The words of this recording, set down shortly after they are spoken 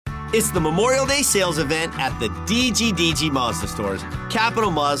It's the Memorial Day sales event at the DGDG Mazda stores.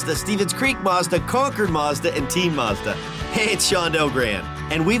 Capital Mazda, Stevens Creek Mazda, Concord Mazda, and Team Mazda. Hey, it's Sean Delgrand.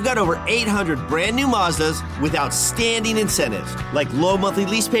 And we've got over 800 brand new Mazdas with outstanding incentives, like low monthly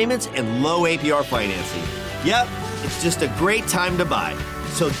lease payments and low APR financing. Yep, it's just a great time to buy.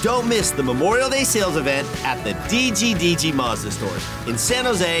 So don't miss the Memorial Day sales event at the DGDG Mazda stores in San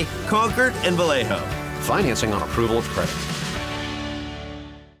Jose, Concord, and Vallejo. Financing on approval of credit.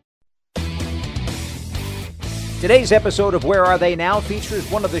 Today's episode of Where Are They Now features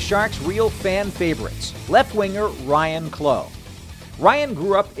one of the Sharks' real fan favorites, left winger Ryan Clough. Ryan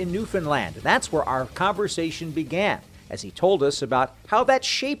grew up in Newfoundland, and that's where our conversation began, as he told us about how that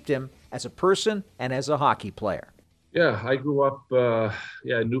shaped him as a person and as a hockey player. Yeah, I grew up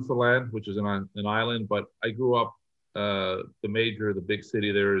in Newfoundland, which is an island, but I grew up, the big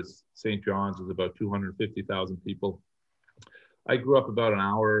city there is St. John's, is about 250,000 people. I grew up about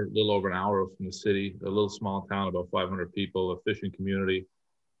a little over an hour from the city, a little small town, about 500 people, a fishing community.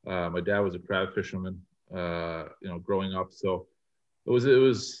 My dad was a crab fisherman, growing up. So it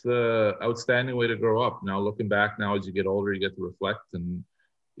was outstanding way to grow up. Now, looking back now, as you get older, you get to reflect and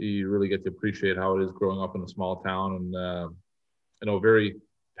you really get to appreciate how it is growing up in a small town and, very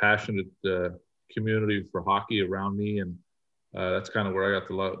passionate community for hockey around me. And that's kind of where I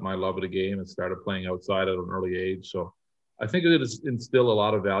got my love of the game and started playing outside at an early age. So I think it has instilled a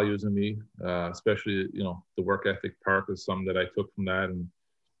lot of values in me, especially, the work ethic part is something that I took from that. And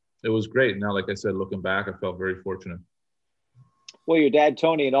it was great. Now, like I said, looking back, I felt very fortunate. Well, your dad,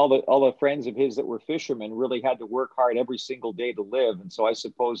 Tony, and all the friends of his that were fishermen really had to work hard every single day to live. And so I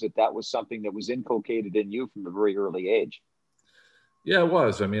suppose that was something that was inculcated in you from a very early age. Yeah, it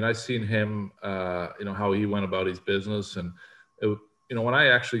was. I mean, I seen him, how he went about his business. And, when I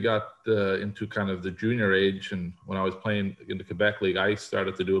actually got into kind of the junior age and when I was playing in the Quebec League, I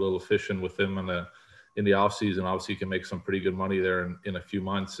started to do a little fishing with him in the off season. Obviously, you can make some pretty good money there in a few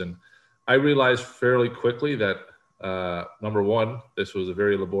months. And I realized fairly quickly that, number one, this was a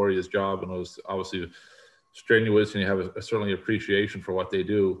very laborious job and it was obviously strenuous and you have certainly appreciation for what they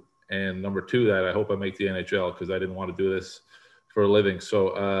do. And number two, that I hope I make the NHL because I didn't want to do this for a living.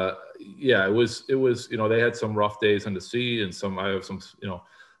 So, it was, they had some rough days on the sea and I have some,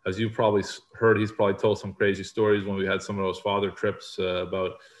 as you probably heard, he's probably told some crazy stories when we had some of those father trips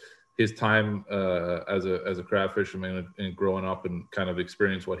about his time as a crab fisherman and growing up and kind of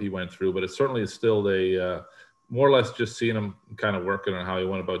experience what he went through. But it certainly instilled more or less just seeing him kind of working on how he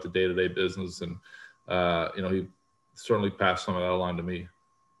went about the day-to-day business. And, he certainly passed some of that along to me.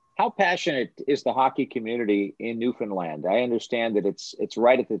 How passionate is the hockey community in Newfoundland? I understand that it's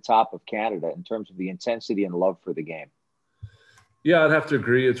right at the top of Canada in terms of the intensity and love for the game. Yeah, I'd have to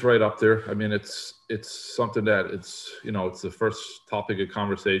agree. It's right up there. I mean, it's something that it's the first topic of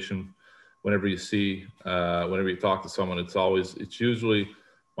conversation whenever you talk to someone. It's usually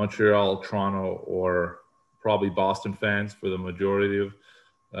Montreal, Toronto, or probably Boston fans for the majority of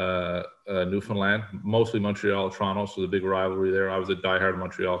Newfoundland, mostly Montreal, Toronto, so the big rivalry there. I was a diehard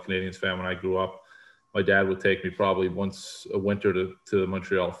Montreal Canadiens fan when I grew up. My dad would take me probably once a winter to the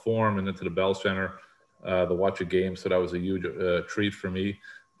Montreal Forum and then to the Bell Center to watch a game, so that was a huge treat for me.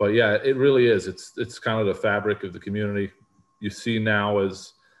 But yeah, it really is. It's kind of the fabric of the community. You see now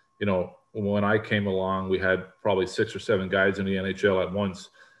as, when I came along, we had probably 6 or 7 guys in the NHL at once,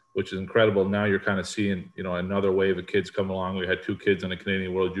 which is incredible. Now you're kind of seeing, another wave of kids come along. We had 2 kids on the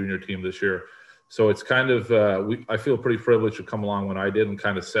Canadian World Junior team this year. So it's kind of, I feel pretty privileged to come along when I did and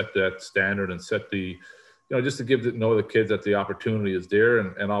kind of set that standard and set the, just to know the kids that the opportunity is there.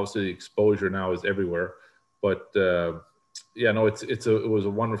 And obviously the exposure now is everywhere. But it was a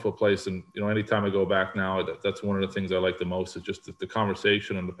wonderful place. And, anytime I go back now, that's one of the things I like the most is just the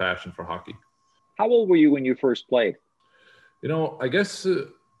conversation and the passion for hockey. How old were you when you first played? I guess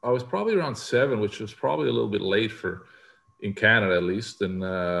I was probably around 7, which was probably a little bit late in Canada at least. And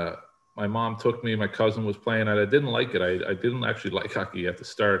my mom took me, my cousin was playing, and I didn't like it. I didn't actually like hockey at the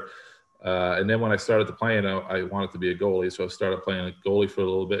start. And then when I started to play, I wanted to be a goalie. So I started playing a goalie for a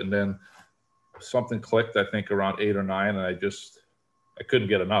little bit. And then something clicked, I think around 8 or 9. And I couldn't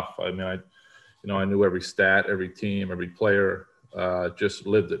get enough. I mean, I knew every stat, every team, every player, just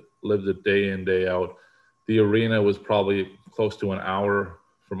lived it day in, day out. The arena was probably close to an hour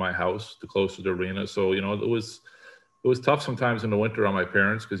from my house to close to the arena. So, it was tough sometimes in the winter on my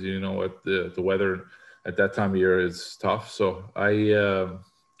parents because, what the weather at that time of year is tough. So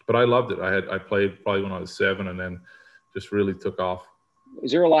but I loved it. I played probably when I was 7 and then just really took off.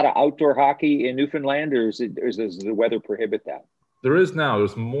 Is there a lot of outdoor hockey in Newfoundland or does the weather prohibit that? There is now.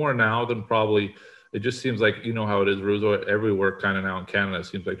 There's more now than probably it just seems like, you know how it is, Russo, everywhere kind of now in Canada, it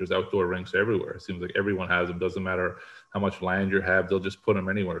seems like there's outdoor rinks everywhere. It seems like everyone has them. Doesn't matter how much land you have, they'll just put them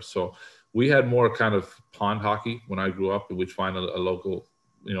anywhere. So we had more kind of pond hockey when I grew up, and we'd find a local,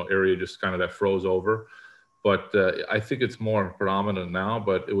 you know, area just kind of that froze over. But I think it's more predominant now,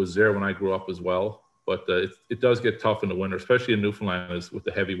 but it was there when I grew up as well. But it does get tough in the winter, especially in Newfoundland with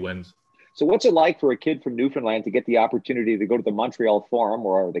the heavy winds. So what's it like for a kid from Newfoundland to get the opportunity to go to the Montreal Forum,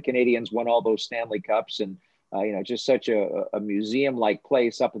 where the Canadians won all those Stanley Cups, and just such a museum-like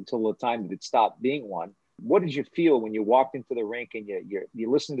place up until the time that it stopped being one? What did you feel when you walked into the rink and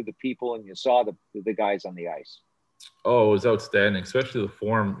you listened to the people and you saw the guys on the ice? Oh, it was outstanding, especially the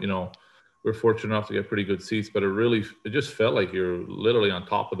Forum. You know, we're fortunate enough to get pretty good seats, but it just felt like you're literally on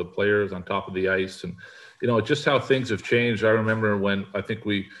top of the players, on top of the ice, and you know, just how things have changed. I remember when I think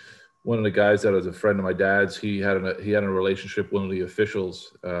one of the guys that was a friend of my dad's, he had a relationship with one of the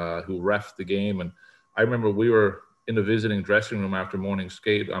officials who reffed the game. And I remember we were in the visiting dressing room after morning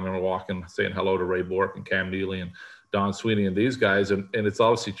skate. I remember walking, saying hello to Ray Bourque and Cam Neely and Don Sweeney and these guys. And it's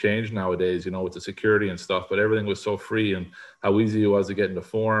obviously changed nowadays, you know, with the security and stuff, but everything was so free and how easy it was to get into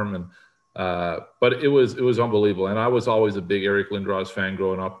form. And but it was unbelievable. And I was always a big Eric Lindros fan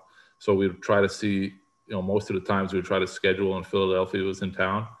growing up. So we would try to see, you know, most of the times we would try to schedule in Philadelphia was in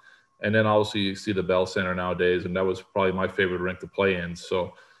town. And then obviously you see the Bell Center nowadays, and that was probably my favorite rink to play in.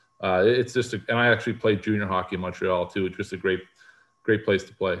 So it's just, and I actually played junior hockey in Montreal too. It's just a great place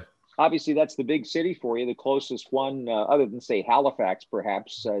to play. Obviously, that's the big city for you, the closest one, other than say Halifax,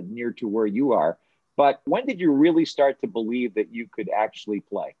 perhaps near to where you are. But when did you really start to believe that you could actually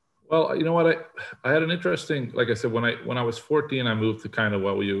play? Well, you know what, I had an interesting, like I said, when I was 14, I moved to kind of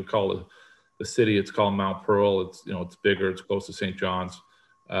what you would call the city. It's called Mount Pearl. It's, you know, it's bigger. It's close to St. John's.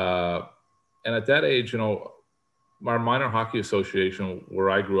 And at that age, you know, our minor hockey association where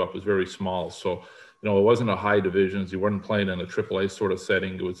I grew up was very small. So, you know, it wasn't a high divisions. You weren't playing in a AAA sort of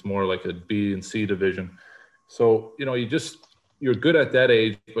setting. It was more like a B and C division. So, you know, you're good at that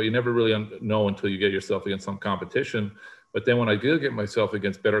age, but you never really know until you get yourself against some competition. But then when I did get myself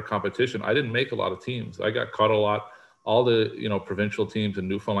against better competition, I didn't make a lot of teams. I got cut a lot. All the, you know, provincial teams in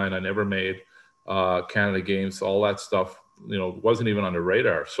Newfoundland, I never made. Canada games, all that stuff, you know, wasn't even on the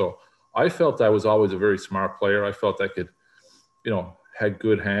radar. So I felt I was always a very smart player. I felt I could, you know, had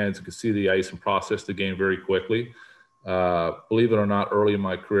good hands, could see the ice and process the game very quickly. Believe it or not, early in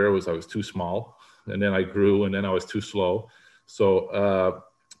my career I was too small, and then I grew, and then I was too slow. So,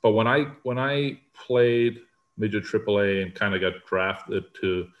 but when I played midget AAA and kind of got drafted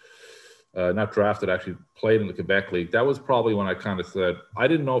to, not drafted, actually played in the Quebec League, that was probably when I kind of said, I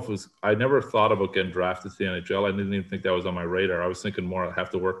didn't know if it was, I never thought about getting drafted to the NHL. I didn't even think that was on my radar. I was thinking more I'd have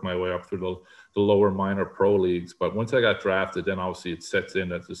to work my way up through the lower minor pro leagues. But once I got drafted, then obviously it sets in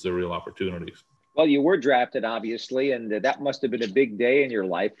that this is a real opportunity. Well, you were drafted, obviously, and that must have been a big day in your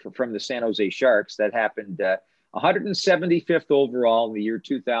life from the San Jose Sharks. That happened 175th overall in the year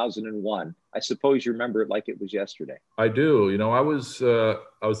 2001. I suppose you remember it like it was yesterday. I do. You know, I was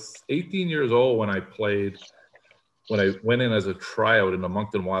 18 years old when I went in as a tryout in the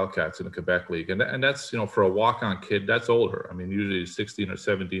Moncton Wildcats in the Quebec League. And that's, you know, for a walk-on kid, that's older. I mean, usually 16 or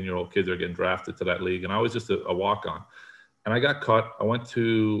 17-year-old kids are getting drafted to that league. And I was just a walk-on. And I got cut. I went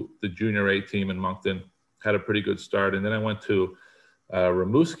to the junior A team in Moncton, had a pretty good start. And then I went to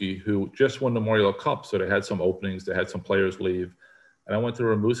Rimouski, who just won the Memorial Cup. So they had some openings. They had some players leave. And I went to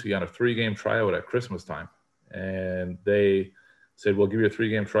Rimouski on a 3-game tryout at Christmas time. And they said, we'll give you a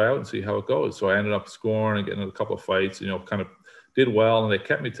 3-game tryout and see how it goes. So I ended up scoring and getting in a couple of fights, you know, kind of did well. And they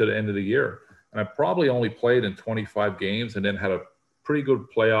kept me to the end of the year. And I probably only played in 25 games and then had a pretty good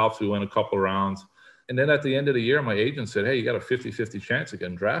playoffs. We went a couple of rounds. And then at the end of the year, my agent said, hey, you got a 50-50 chance of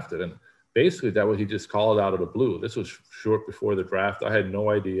getting drafted. And basically that was, he just called out of the blue. This was short before the draft. I had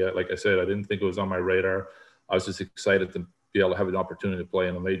no idea. Like I said, I didn't think it was on my radar. I was just excited to be able to have an opportunity to play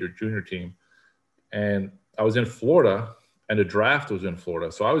in a major junior team. And I was in Florida, and the draft was in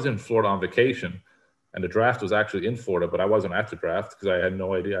Florida. So I was in Florida on vacation, and the draft was actually in Florida, but I wasn't at the draft because I had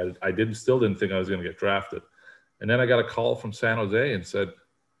no idea. I still didn't think I was going to get drafted. And then I got a call from San Jose and said,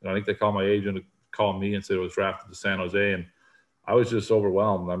 you know, I think they called my agent to call me and said it was drafted to San Jose. And I was just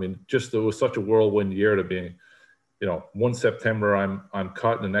overwhelmed. I mean, it was such a whirlwind year to be, you know, one September I'm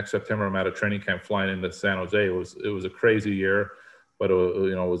cut, and the next September I'm at a training camp flying into San Jose. It was a crazy year, but it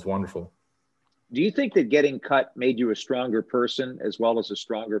was wonderful. Do you think that getting cut made you a stronger person as well as a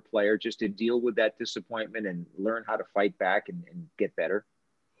stronger player, just to deal with that disappointment and learn how to fight back and get better?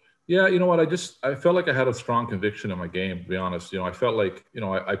 Yeah, you know what? I felt like I had a strong conviction in my game, to be honest. You know, I felt like, you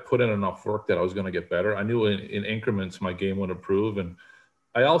know, I put in enough work that I was going to get better. I knew in increments my game would improve. And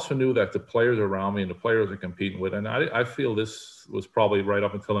I also knew that the players around me and the players I'm competing with, and I feel this was probably right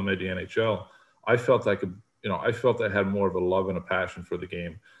up until I made the NHL. I felt I could, I felt I had more of a love and a passion for the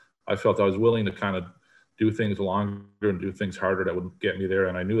game. I felt I was willing to kind of do things longer and do things harder that would get me there.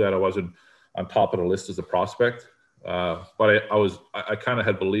 And I knew that I wasn't on top of the list as a prospect. But I kind of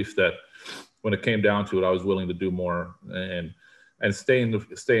had belief that when it came down to it, I was willing to do more and stay in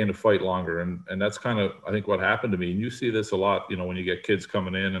the fight longer. And that's kind of, I think, what happened to me. And you see this a lot, when you get kids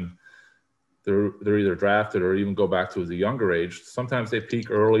coming in and they're either drafted or even go back to as a younger age. Sometimes they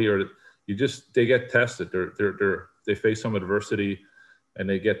peak early, or they get tested. They face some adversity and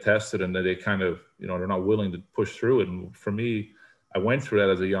they get tested, and then they kind of, they're not willing to push through it. And for me, I went through that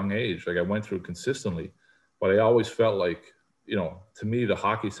at a young age. Like, I went through it consistently, but I always felt like, to me, the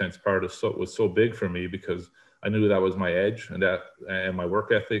hockey sense part was so big for me, because I knew that was my edge and my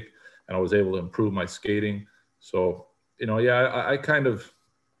work ethic, and I was able to improve my skating. So, I kind of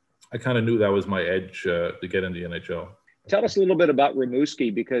knew that was my edge to get into the NHL. Tell us a little bit about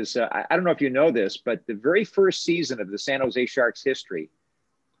Rimouski, because I don't know if you know this, but the very first season of the San Jose Sharks history,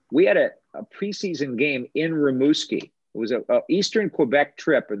 we had a preseason game in Rimouski. It was a Eastern Quebec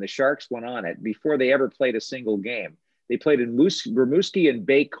trip, and the Sharks went on it before they ever played a single game. They played in Rimouski and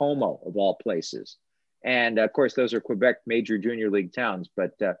Baie-Comeau, of all places. And, of course, those are Quebec major junior league towns.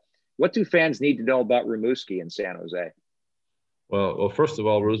 But what do fans need to know about Rimouski and San Jose? Well, first of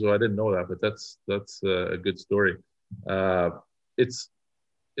all, Russo, I didn't know that, but that's a good story. It's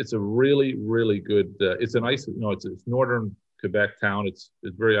a really, really good. It's it's northern Quebec town. It's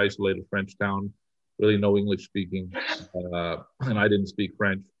very isolated French town. Really no English speaking, and I didn't speak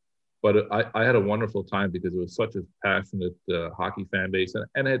French. But I had a wonderful time, because it was such a passionate hockey fan base,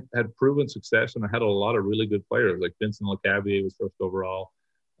 and it had proven success. And I had a lot of really good players, like Vincent Lecavalier was first overall.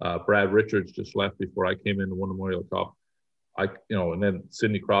 Brad Richards just left before I came in and won the Memorial Cup. And then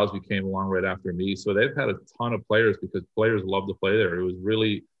Sidney Crosby came along right after me. So they've had a ton of players, because players love to play there. It was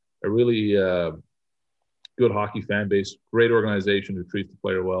really a really good hockey fan base, great organization who treats the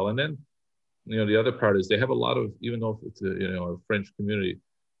player well. And then, the other part is they have a lot of, even though it's a French community,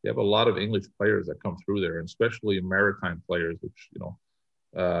 they have a lot of English players that come through there, and especially maritime players, which,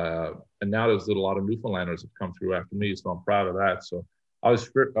 and now there's a lot of Newfoundlanders that come through after me. So I'm proud of that. So I was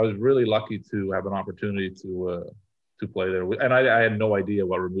really lucky to have an opportunity to play there. And I had no idea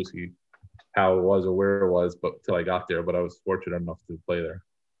what Rimouski, how it was or where it was, but until I got there. But I was fortunate enough to play there.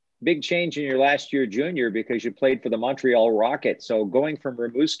 Big change in your last year junior, because you played for the Montreal Rocket. So going from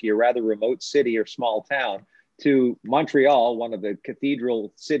Rimouski, a rather remote city or small town, to Montreal, one of the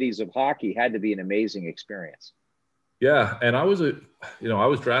cathedral cities of hockey, had to be an amazing experience. Yeah, and I was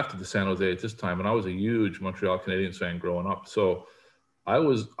drafted to San Jose at this time, and I was a huge Montreal Canadiens fan growing up. So I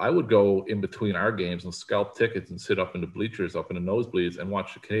would go in between our games and scalp tickets and sit up in the bleachers, up in the nosebleeds, and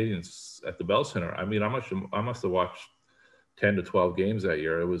watch the Canadiens at the Bell Center. I mean, I must have watched 10 to 12 games that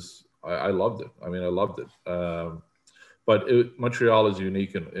year. I loved it. I mean, I loved it. But Montreal is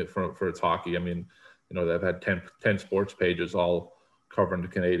unique for its hockey. I mean, they've had 10 sports pages all covering the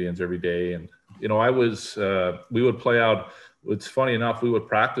Canadiens every day. And, we would play out. It's funny enough, we would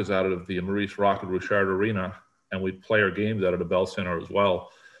practice out of the Maurice Rocket Richard Arena, and we'd play our games out of the Bell Center as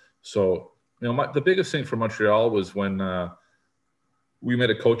well. So, the biggest thing for Montreal was when we made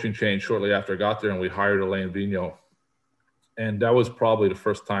a coaching change shortly after I got there, and we hired Alain Vigneault. And that was probably the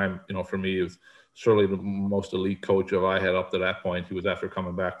first time, for me, it was certainly the most elite coach I had up to that point. He was after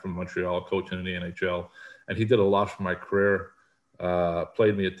coming back from Montreal, coaching in the NHL. And he did a lot for my career,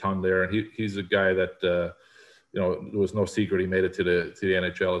 played me a ton there. And he's a guy that, there was no secret he made it to the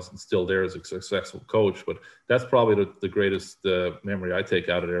NHL and still there as a successful coach. But that's probably the greatest memory I take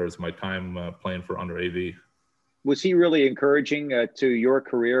out of there is my time playing for under AV. Was he really encouraging to your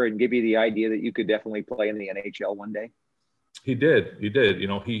career and give you the idea that you could definitely play in the NHL one day? He did.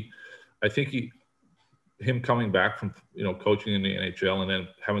 I think him coming back from, coaching in the NHL and then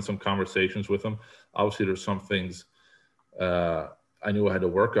having some conversations with him, obviously there's some things I knew I had to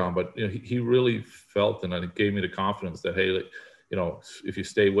work on, but he really felt, and it gave me the confidence that, hey, if you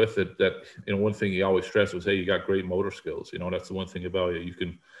stay with it, that, one thing he always stressed was, hey, you got great motor skills. That's the one thing about you. You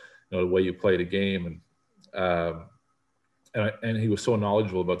can, the way you play the game, and he was so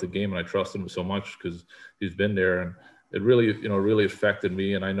knowledgeable about the game, and I trusted him so much because he's been there, and it really, really affected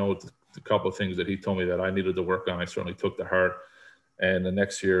me. And I know the couple of things that he told me that I needed to work on, I certainly took to heart. And the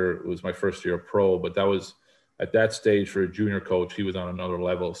next year was my first year pro, but that was at that stage for a junior coach, he was on another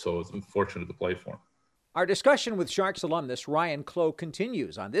level. So I was fortunate to play for him. Our discussion with Sharks alumnus Ryan Clowe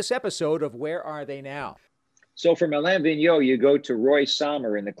continues on this episode of Where Are They Now? So from Alain Vigneault, you go to Roy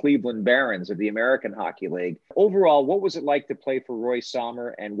Sommer in the Cleveland Barons of the American Hockey League. Overall, what was it like to play for Roy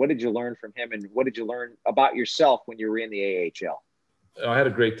Sommer, and what did you learn from him, and what did you learn about yourself when you were in the AHL? I had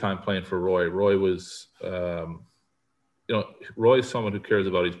a great time playing for Roy. Roy was, Roy is someone who cares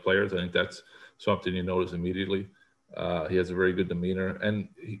about his players. I think that's something you notice immediately. He has a very good demeanor, and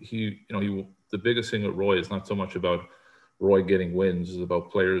the biggest thing with Roy is not so much about Roy getting wins; it's about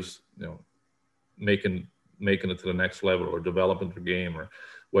players, making it to the next level or developing their game, or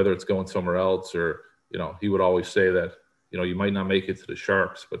whether it's going somewhere else. Or he would always say that you might not make it to the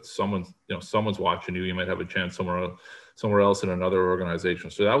Sharks, but someone's watching you. You might have a chance somewhere else in another organization.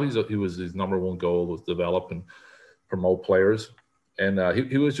 So that was his number one goal, was develop and promote players. And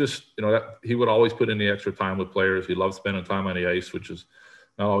he was just, that he would always put in the extra time with players. He loved spending time on the ice, which is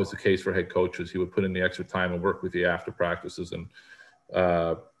not always the case for head coaches. He would put in the extra time and work with you after practices. And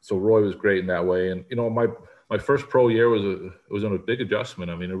so Roy was great in that way. And, my first pro year was a big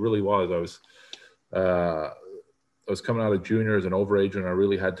adjustment. I mean, it really was. I was coming out of junior as an overage, and I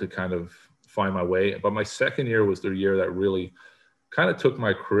really had to kind of find my way. But my second year was the year that really kind of took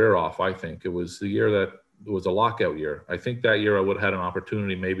my career off, I think. It was the year that it was a lockout year. I think that year I would have had an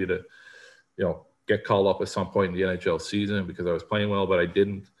opportunity maybe to, get called up at some point in the NHL season because I was playing well, but I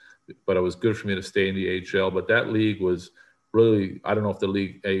didn't. But it was good for me to stay in the AHL. But that league was really, I don't know if the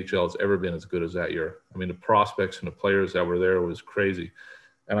league AHL has ever been as good as that year. I mean, the prospects and the players that were there was crazy.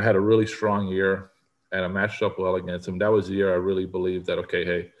 And I had a really strong year, and I matched up well against them. That was the year I really believed that, okay,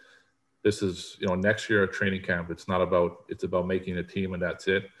 hey, this is, next year at training camp, it's about making a team, and that's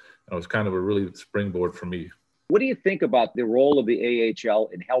it. And it was kind of a really springboard for me. What do you think about the role of the AHL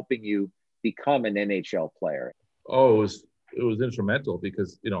in helping you become an NHL player? Oh, it was instrumental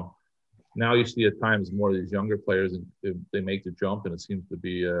because, now you see at times more of these younger players, and they make the jump, and it seems to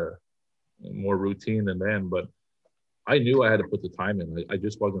be more routine than then. But I knew I had to put the time in. I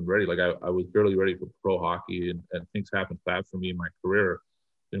just wasn't ready. Like I was barely ready for pro hockey, and things happened fast for me in my career.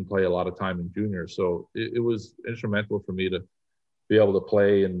 Didn't play a lot of time in junior. So it was instrumental for me to be able to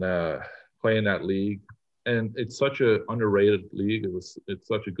play in that league. And it's such an underrated league. It's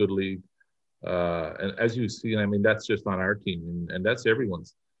such a good league. And as you see, I mean, that's just on our team, and that's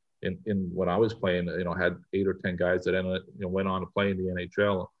everyone's. In when I was playing, had 8 or 10 guys that went on to play in the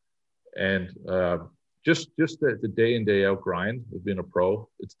NHL, and just the day in, day out grind of being a pro.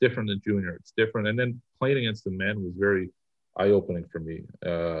 It's different than junior. It's different, and then playing against the men was very eye-opening for me.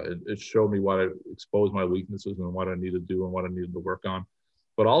 It showed me exposed my weaknesses and what I needed to do and what I needed to work on.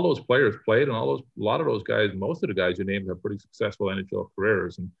 But all those players played, and a lot of those guys, most of the guys you named, have pretty successful NHL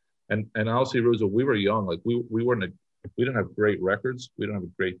careers. And honestly, Ruza, we were young. Like we didn't have great records. We didn't have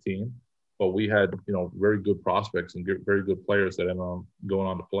a great team, but we had, very good prospects and very good players that ended up going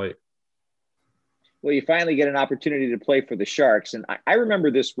on to play. Well, you finally get an opportunity to play for the Sharks. And I remember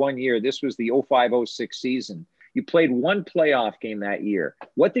this one year. This was the 05-06 season. You played one playoff game that year.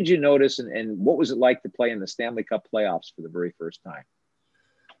 What did you notice, and what was it like to play in the Stanley Cup playoffs for the very first time?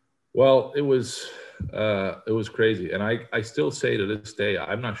 Well, it was crazy. And I still say to this day,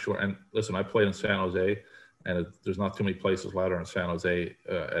 I'm not sure. And listen, I played in San Jose, and there's not too many places louder in San Jose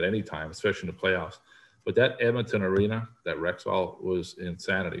at any time, especially in the playoffs. But that Edmonton arena, that Rexall, was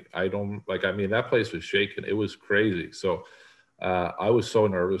insanity. That place was shaking. It was crazy. So I was so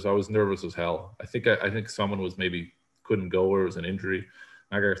nervous. I was nervous as hell. I think someone was maybe couldn't go, or it was an injury.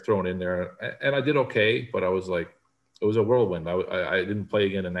 I got thrown in there, and I did okay. But I was like, it was a whirlwind. I didn't play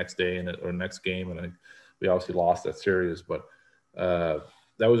again the next day or next game, and we obviously lost that series. But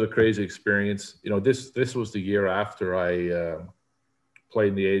that was a crazy experience. This was the year after I played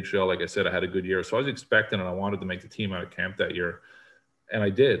in the AHL. Like I said, I had a good year. So I was expecting, and I wanted to make the team out of camp that year. And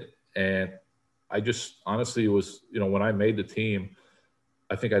I did. And I just, honestly, it was, when I made the team,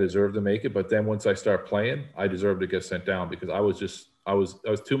 I think I deserved to make it. But then once I start playing, I deserved to get sent down because I was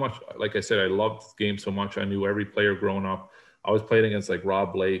too much. Like I said, I loved the game so much. I knew every player growing up. I was playing against like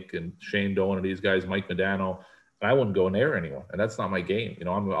Rob Blake and Shane Doan and these guys, Mike Modano. And I wouldn't go near anyone. And that's not my game.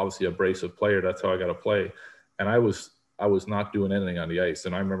 I'm obviously a abrasive player. That's how I got to play. And I was not doing anything on the ice.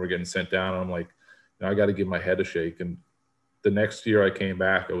 And I remember getting sent down, and I'm like, I got to give my head a shake. And the next year I came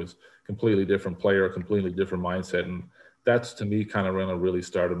back, I was a completely different player, a completely different mindset. And that's, to me, kind of when I really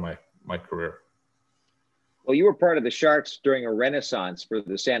started my career. Well, you were part of the Sharks during a renaissance for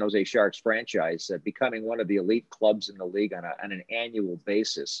the San Jose Sharks franchise, becoming one of the elite clubs in the league on an annual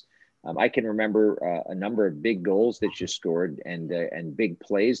basis. I can remember a number of big goals that you scored and big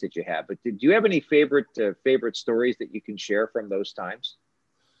plays that you have. But did you have any favorite stories that you can share from those times?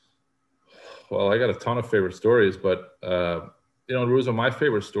 Well, I got a ton of favorite stories, but Ruza, my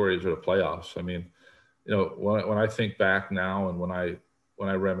favorite stories are the playoffs. I mean, when I think back now and when I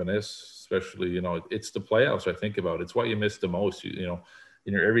reminisce, especially, it's the playoffs I think about. It's what you miss the most.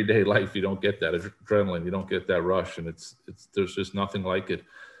 In your everyday life, you don't get that adrenaline, you don't get that rush, and there's just nothing like it.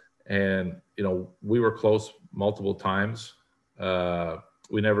 And we were close multiple times. We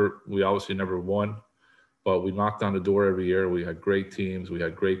obviously never won, but we knocked on the door every year. We had great teams, we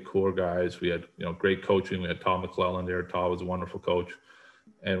had great core guys, we had great coaching. We had Tom McClellan there. Tom was a wonderful coach,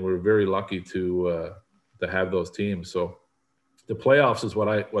 and we're very lucky to have those teams. So the playoffs is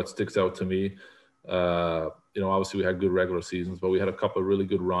what sticks out to me. Obviously we had good regular seasons, but we had a couple of really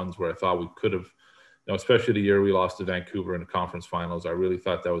good runs where I thought we could have, especially the year we lost to Vancouver in the conference finals. I really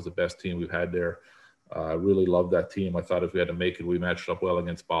thought that was the best team we've had there. I really loved that team. I thought if we had to make it, we matched up well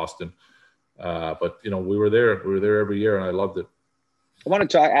against Boston. But we were there. We were there every year, and I loved it. I wanted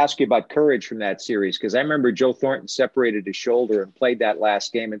to ask you about courage from that series, because I remember Joe Thornton separated his shoulder and played that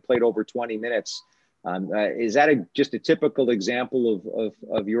last game and played over 20 minutes. Is that just a typical example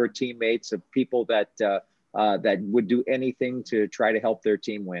of your teammates, of people that would do anything to try to help their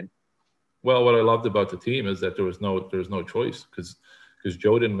team win? Well, what I loved about the team is that there was no choice, because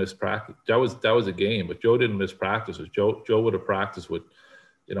Joe didn't miss practice. That was a game, but Joe didn't miss practices. Joe would have practiced with,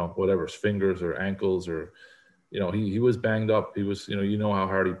 whatever, his fingers or ankles, or, he was banged up. He was, how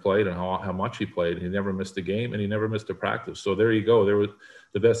hard he played and how much he played. He never missed a game, and he never missed a practice. So there you go.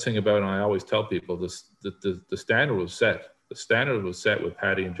 The best thing about it, and I always tell people, the standard was set. The standard was set with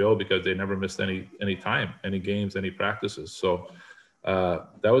Patty and Joe, because they never missed any time, any games, any practices. So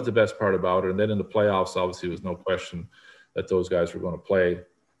that was the best part about it. And then in the playoffs, obviously, there was no question that those guys were going to play.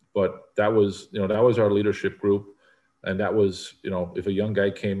 But that was our leadership group. And that was, if a young guy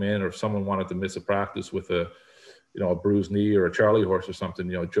came in, or if someone wanted to miss a practice with a bruised knee or a Charlie horse or something,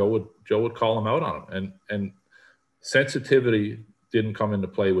 Joe would call him out on him. And sensitivity didn't come into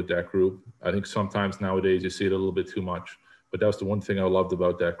play with that group. I think sometimes nowadays you see it a little bit too much. But that was the one thing I loved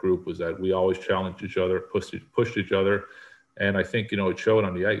about that group, was that we always challenged each other, pushed each other. And I think, it showed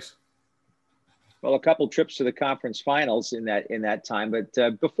on the ice. Well, a couple trips to the conference finals in that time.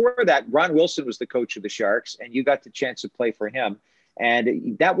 But before that, Ron Wilson was the coach of the Sharks, and you got the chance to play for him. And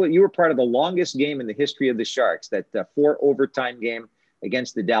you were part of the longest game in the history of the Sharks, that 4 overtime game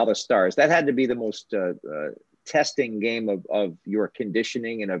against the Dallas Stars. That had to be the most testing game of your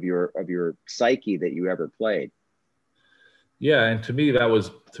conditioning and of your psyche that you ever played. Yeah, and to me that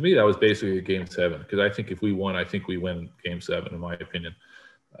was basically a Game 7, because I think if we won, I think we win Game 7, in my opinion.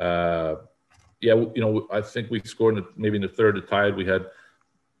 I think we scored maybe in the third to tie it.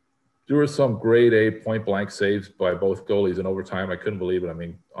 There were some grade A point blank saves by both goalies in overtime. I couldn't believe it. I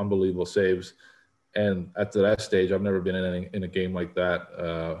mean, unbelievable saves. And at that stage, I've never been in a game like that.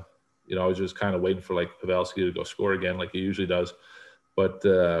 I was just kind of waiting for Pavelski to go score again, like he usually does. But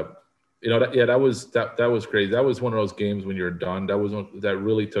that was crazy. That was one of those games when you're done. That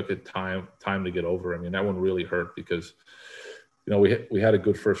really took it time to get over. I mean, that one really hurt, because we had a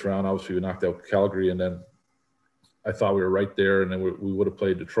good first round. Obviously, we knocked out Calgary, and then I thought we were right there, and then we would have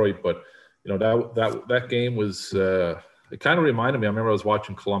played Detroit. But that game was it kind of reminded me. I remember I was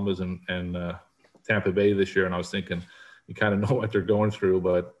watching Columbus and Tampa Bay this year, and I was thinking, you kind of know what they're going through.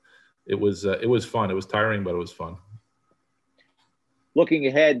 But it was fun. It was tiring, but it was fun. Looking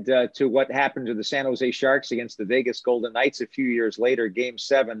ahead to what happened to the San Jose Sharks against the Vegas Golden Knights a few years later, Game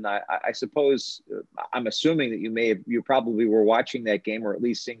 7, I suppose, I'm assuming that you probably were watching that game, or at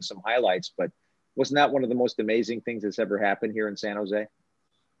least seeing some highlights, but wasn't that one of the most amazing things that's ever happened here in San Jose?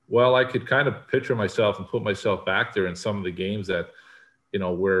 Well, I could kind of picture myself and put myself back there in some of the games that,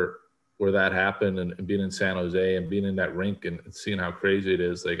 where that happened, and being in San Jose and being in that rink and seeing how crazy it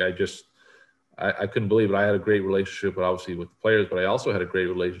is. I couldn't believe it. I had a great relationship, obviously, with the players, but I also had a great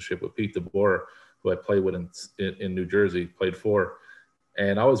relationship with Pete DeBoer, who I played with in New Jersey, played for.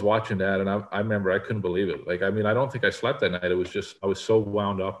 And I was watching that, and I remember I couldn't believe it. I don't think I slept that night. It was just, I was so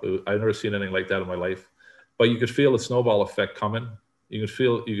wound up. I'd never seen anything like that in my life. But you could feel the snowball effect coming. You could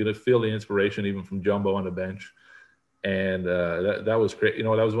feel the inspiration even from Jumbo on the bench. And that was great. That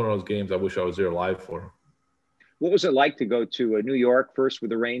was one of those games I wish I was there live for. What was it like to go to New York, first with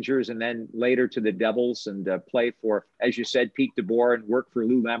the Rangers and then later to the Devils, and play for, as you said, Pete DeBoer, and work for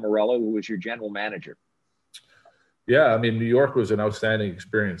Lou Lamoriello, who was your general manager? Yeah, New York was an outstanding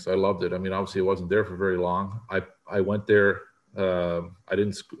experience. I loved it. Obviously, I wasn't there for very long. I went there. I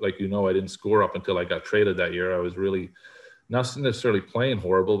didn't score up until I got traded that year. I was really not necessarily playing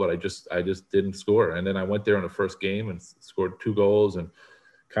horrible, but I just didn't score. And then I went there in the first game and scored 2 goals, and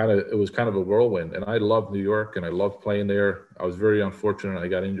it was kind of a whirlwind. And I loved New York, and I loved playing there. I was very unfortunate. I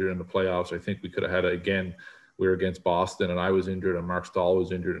got injured in the playoffs. I think we could have had it again. We were against Boston, and I was injured, and Mark Stahl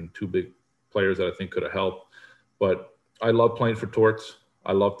was injured, and 2 players that I think could have helped. But I love playing for Torts.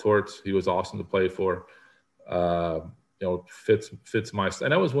 I love Torts. He was awesome to play for. Fits my style.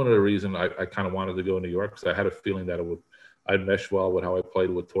 And that was one of the reasons I kind of wanted to go to New York, because I had a feeling that I'd mesh well with how I played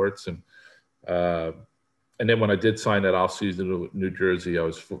with Torts. And then when I did sign that offseason with New Jersey, I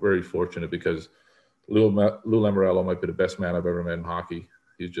was very fortunate, because Lou Lamoriello might be the best man I've ever met in hockey.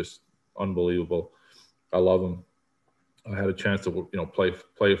 He's just unbelievable. I love him. I had a chance to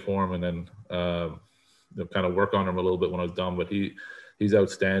play for him, and then kind of work on him a little bit when I was done. But he's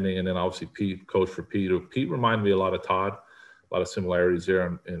outstanding. And then obviously Pete, coach for Pete. Pete reminded me a lot of Todd, a lot of similarities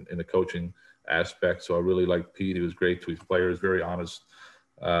there in the coaching aspect. So I really liked Pete. He was great to his players, very honest.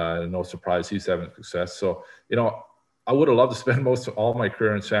 No surprise he's having success. So, I would have loved to spend most of all my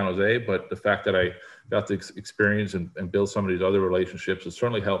career in San Jose, but the fact that I got to experience and build some of these other relationships has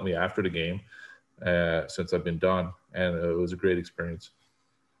certainly helped me after the game since I've been done. And it was a great experience.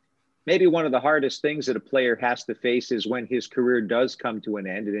 Maybe one of the hardest things that a player has to face is when his career does come to an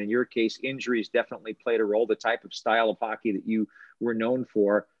end. And in your case, injuries definitely played a role. The type of style of hockey that you were known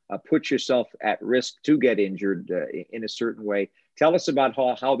for put yourself at risk to get injured in a certain way. Tell us about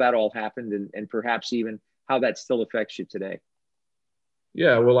how that all happened, and perhaps even how that still affects you today.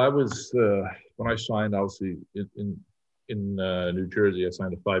 Yeah, well, I was when I signed, obviously in New Jersey, I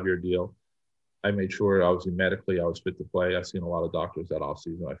signed a 5-year deal. I made sure, obviously, medically I was fit to play. I've seen a lot of doctors that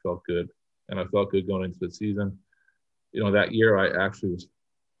offseason. I felt good, and I felt good going into the season. That year I actually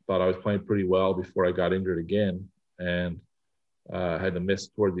thought I was playing pretty well before I got injured again, and had to miss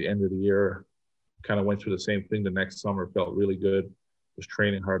toward the end of the year. Kind of went through the same thing the next summer, felt really good, was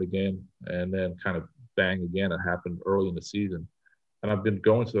training hard again, and then kind of bang again. It happened early in the season. And I've been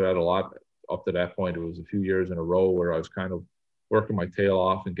going through that a lot up to that point. It was a few years in a row where I was kind of working my tail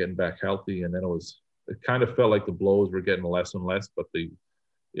off and getting back healthy. And then it kind of felt like the blows were getting less and less, but the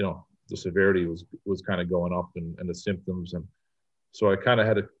severity was kind of going up, and the symptoms. And so I kind of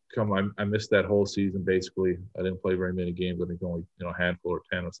had to I missed that whole season, basically. I didn't play very many games. I think only, a handful or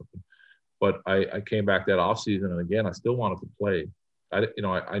 10 or something. But I came back that off season, and again, I still wanted to play.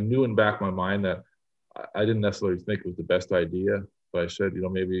 I knew in back of my mind that I didn't necessarily think it was the best idea, but I said,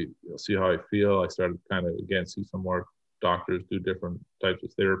 maybe see how I feel. I started kind of, again, see some more doctors, do different types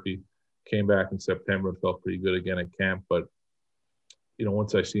of therapy. Came back in September and felt pretty good again at camp. But,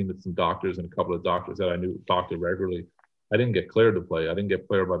 once I seen some doctors and a couple of doctors that I knew talked to regularly, I didn't get cleared to play. I didn't get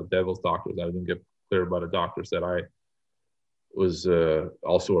cleared by the Devils doctors. I didn't get cleared by the doctors that I was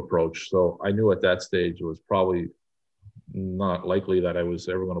also approached. So I knew at that stage it was probably not likely that I was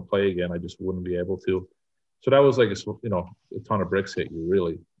ever going to play again. I just wouldn't be able to. So that was like a ton of bricks hit you,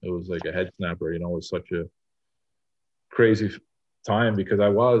 really. It was like a head snapper. It was such a crazy time, because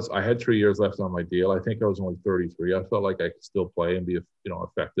I had 3 years left on my deal. I think I was only 33. I felt like I could still play and be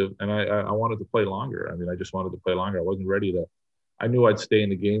effective, and I wanted to play longer. I mean, I just wanted to play longer. I wasn't ready to. I knew I'd stay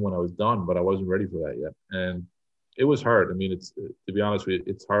in the game when I was done, but I wasn't ready for that yet. And it was hard. I mean, it's, to be honest with you,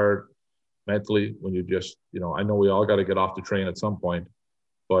 it's hard mentally when you just, I know we all got to get off the train at some point,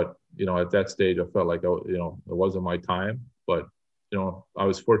 but, at that stage, I felt like, it wasn't my time. But, I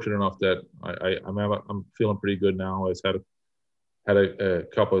was fortunate enough that I'm feeling pretty good now. I had a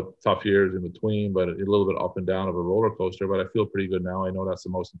couple of tough years in between, but a little bit up and down of a roller coaster, but I feel pretty good now. I know that's the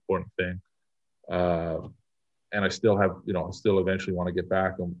most important thing. And I still have, still eventually want to get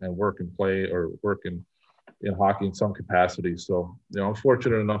back and work and play, or work in hockey in some capacity. So, I'm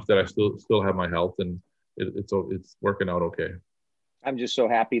fortunate enough that I still have my health, and it's working out okay. I'm just so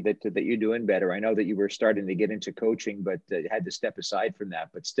happy that you're doing better. I know that you were starting to get into coaching, but had to step aside from that.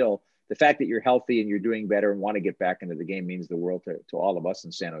 But still, the fact that you're healthy and you're doing better and want to get back into the game means the world to all of us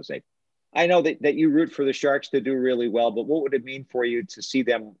in San Jose. I know that you root for the Sharks to do really well, but what would it mean for you to see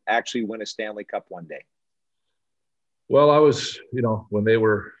them actually win a Stanley Cup one day? Well, I was, when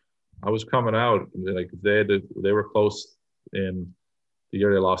I was coming out, like they were close in the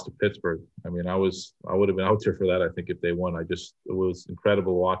year they lost to Pittsburgh. I mean, I would have been out there for that, I think, if they won. It was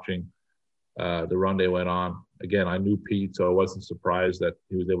incredible watching the run they went on. Again, I knew Pete, so I wasn't surprised that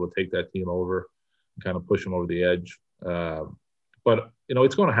he was able to take that team over and kind of push them over the edge. But,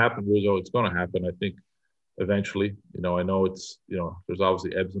 it's going to happen, Rizzo. It's going to happen, I think, eventually. I know it's, there's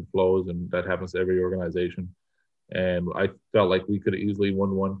obviously ebbs and flows, and that happens to every organization. And I felt like we could have easily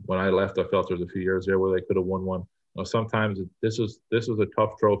won one. When I left, I felt there was a few years there where they could have won one. Sometimes this is a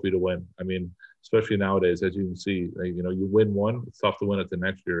tough trophy to win. I mean, especially nowadays, as you can see, you win one, it's tough to win it the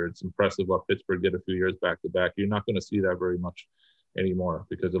next year. It's impressive what Pittsburgh did a few years back to back. You're not going to see that very much anymore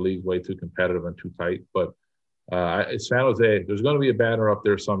because the league's way too competitive and too tight. But it's San Jose. There's going to be a banner up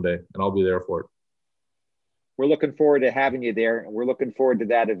there someday, and I'll be there for it. we're looking forward to having you there, and we're looking forward to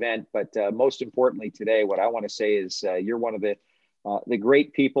that event. But most importantly today, what I want to say is you're one of the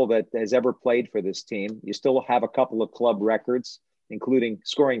great people that has ever played for this team. You still have a couple of club records, including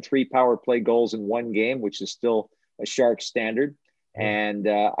scoring 3 power play goals in one game, which is still a Shark standard. And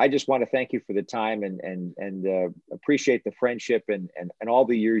I just want to thank you for the time and appreciate the friendship and all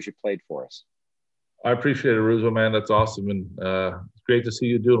the years you played for us. I appreciate it, Russo, man. That's awesome. And it's great to see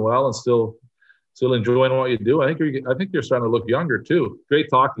you doing well and still enjoying what you do. I think you're starting to look younger too. Great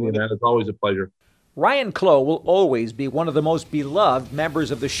talking to you, man. It's always a pleasure. Ryan Clowe will always be one of the most beloved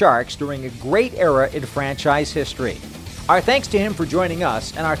members of the Sharks during a great era in franchise history. Our thanks to him for joining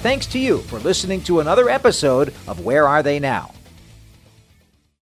us, and our thanks to you for listening to another episode of Where Are They Now?